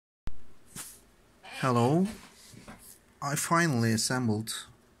Hello, I finally assembled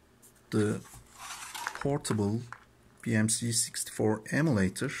the portable BMC64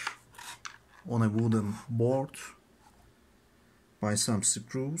 emulator on a wooden board by some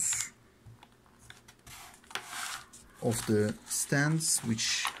screws of the stands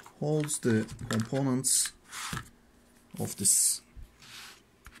which holds the components of this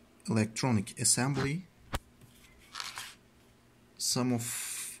electronic assembly. Some of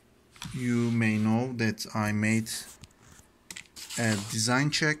you may know that I made a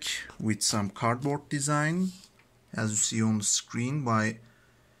design check with some cardboard design, as you see on the screen, by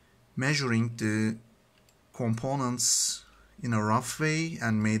measuring the components in a rough way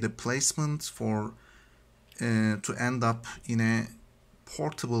and made a placement for to end up in a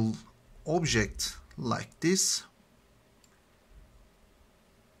portable object like this.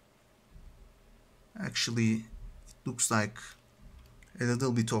 Actually, it looks like a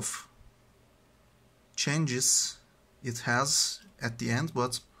little bit of changes it has at the end,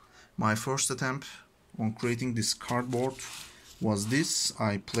 but my first attempt on creating this cardboard was this.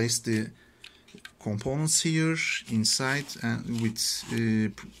 I placed the components here inside and with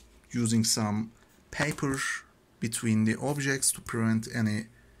using some paper between the objects to prevent any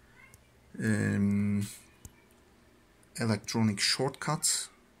electronic shortcuts.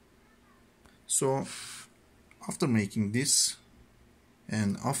 So after making this,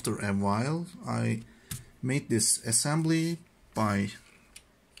 and after a while, I made this assembly by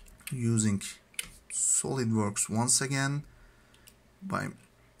using SolidWorks once again, by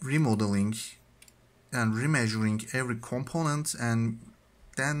remodeling and remeasuring every component, and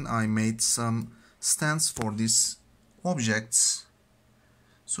then I made some stands for these objects.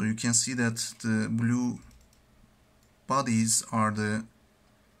 So you can see that the blue bodies are the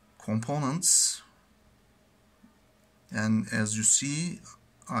components, and as you see,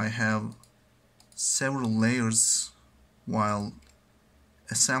 I have several layers while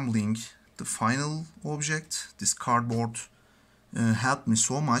assembling the final object. This cardboard helped me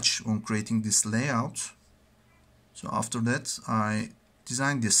so much on creating this layout. So after that, I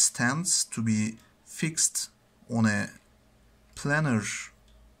designed these stands to be fixed on a planar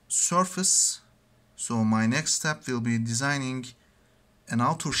surface. So my next step will be designing an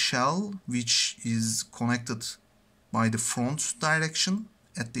outer shell which is connected by the front direction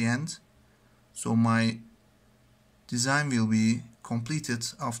at the end. So my design will be completed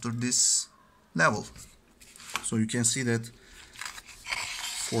after this level. So you can see that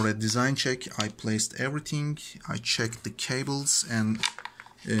for a design check, I placed everything. I checked the cables and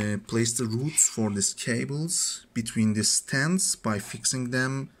placed the routes for these cables between the stands by fixing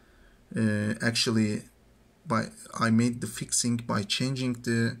them. I made the fixing by changing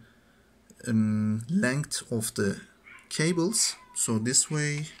the length of the cables. So this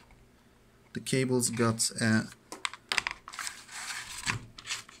way the cables got a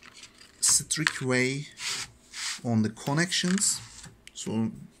strict way on the connections,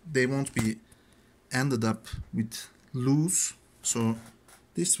 so they won't be ended up with loose. So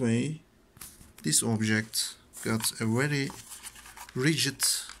this way this object got a very rigid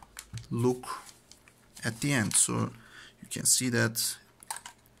look at the end. So you can see that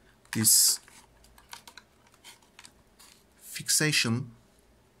this fixation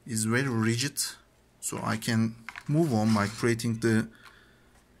is very rigid, so I can move on by creating the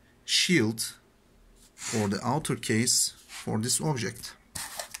shield for the outer case for this object.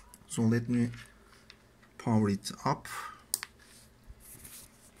 So let me power it up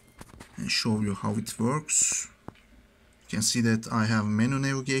and show you how it works. You can see that I have menu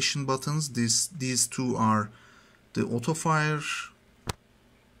navigation buttons. These two are the auto fire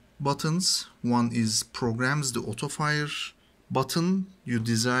buttons. One is programs the auto fire button you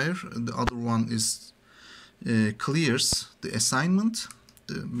desire, the other one is clears the assignment.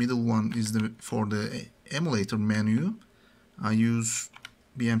 The middle one is for the emulator menu. I use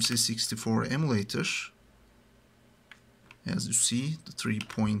BMC64 emulator, as you see, the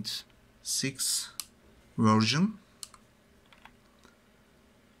 3.6 version.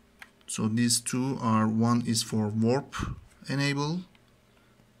 So these two are, one is for warp enable,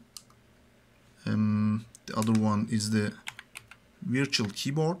 the other one is the virtual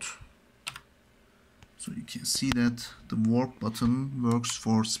keyboard. So you can see that the warp button works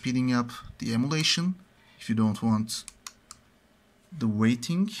for speeding up the emulation if you don't want the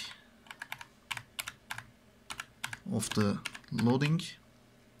waiting of the loading.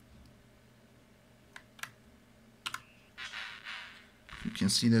 You can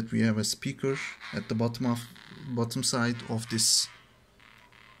see that we have a speaker at the bottom side of this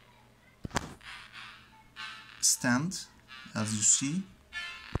stand, as you see.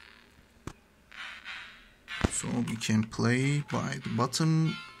 So we can play by the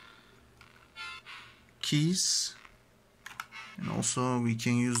button keys, and also we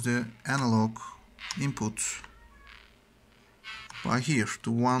can use the analog input by here.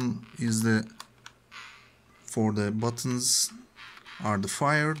 The one is the for the buttons are the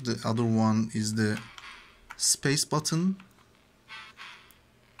fire, the other one is the space button.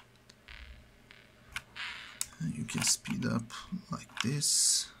 And you can speed up like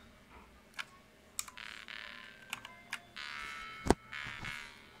this.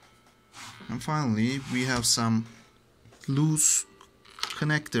 And finally we have some loose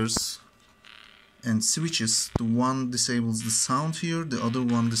connectors and switches. The one disables the sound here, the other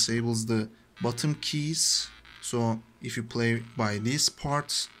one disables the bottom keys. So if you play by these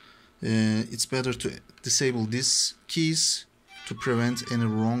parts, it's better to disable these keys to prevent any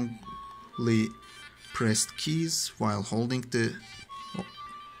wrongly pressed keys while holding the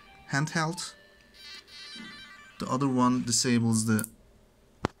handheld. The other one disables the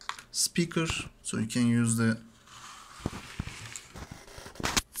speaker, so you can use the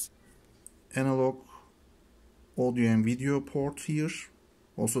analog audio and video port here.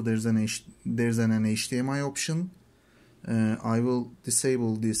 Also there's an HDMI option. I will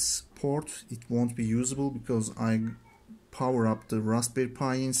disable this port. It won't be usable because I power up the Raspberry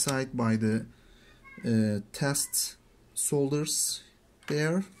Pi inside by the test solders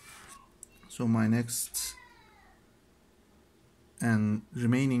there. So my next and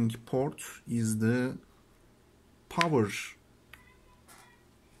remaining port is the power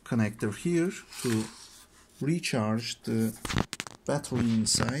connector here to recharge the battery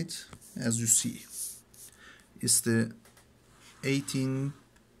inside. As you see, it's the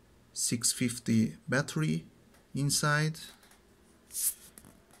 18650 battery inside.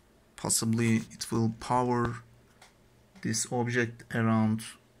 Possibly it will power this object around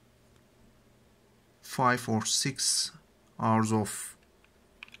 5 or 6 hours of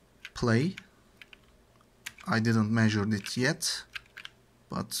play. I didn't measure it yet,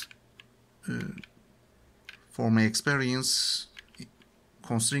 but for my experience,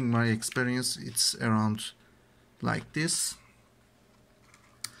 considering my experience, it's around like this.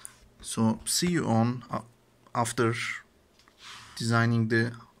 So see you on after designing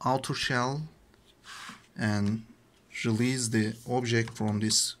the outer shell and release the object from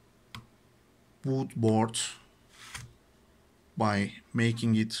this wood board by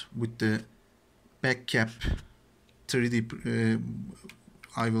making it with the back cap 3D.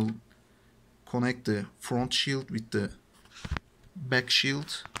 I will connect the front shield with the back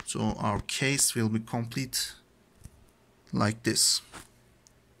shield, so our case will be complete like this.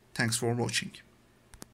 Thanks for watching.